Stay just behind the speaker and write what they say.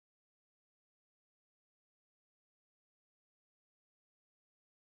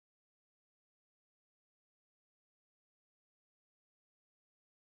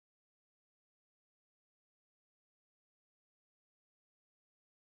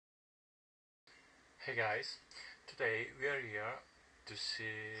Hey guys, today we are here to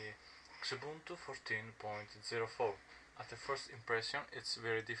see Xubuntu 14.04. At the first impression it's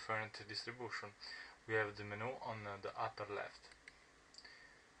very different distribution. We have the menu on the upper left.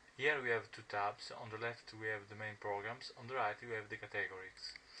 Here we have two tabs. On the left we have the main programs, on the right we have the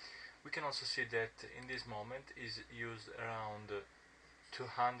categories. We can also see that in this moment is used around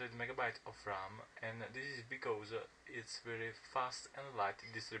 200 MB of RAM, and this is because it's very fast and light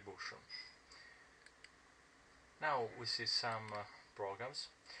distribution. Now we see some programs.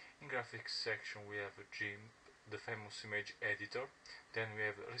 In graphics section we have GIMP, the famous image editor, then we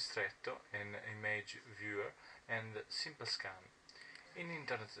have Ristretto, an image viewer, and Simple Scan. In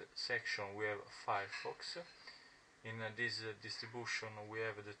internet section we have Firefox. In this distribution we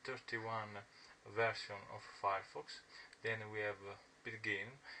have the 31 version of Firefox. Then we have Plugin,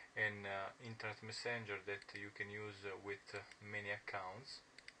 an internet messenger that you can use with many accounts.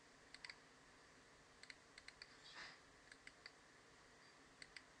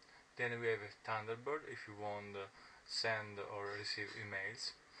 Then we have Thunderbird if you want send or receive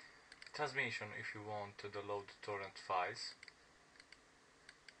emails, Transmission if you want to download torrent files,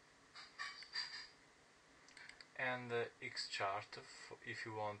 and Xchart if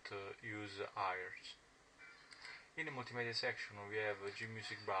you want to use IRs. In the multimedia section we have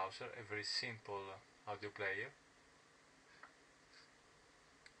Gmusic browser, a very simple audio player.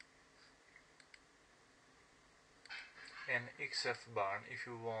 And XF Burn if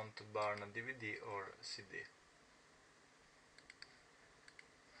you want to burn a DVD or CD.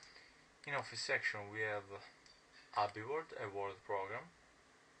 In Office section we have AbiWord, a Word program,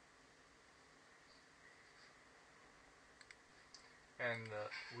 and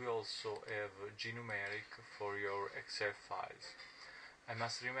we also have GNumeric for your Excel files. I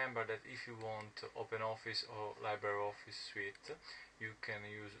must remember that if you want OpenOffice or LibreOffice Suite, you can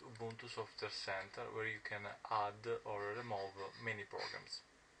use Ubuntu Software Center, where you can add or remove many programs.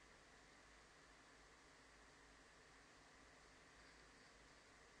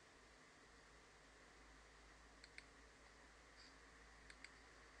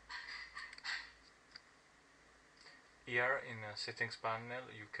 Here in Settings panel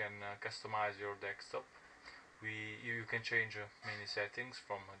you can customize your desktop. You can change many settings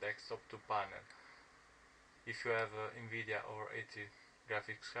from desktop to panel. If you have NVIDIA or 80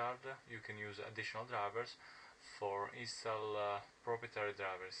 graphics card, you can use additional drivers for install proprietary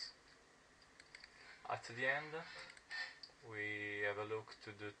drivers. At the end we have a look to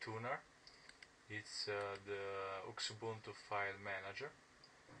the tuner. It's the Xubuntu file manager.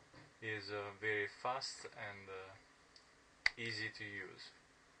 It is very fast and easy to use.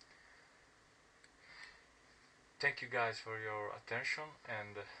 Thank you guys for your attention,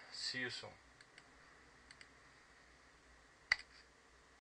 and see you soon.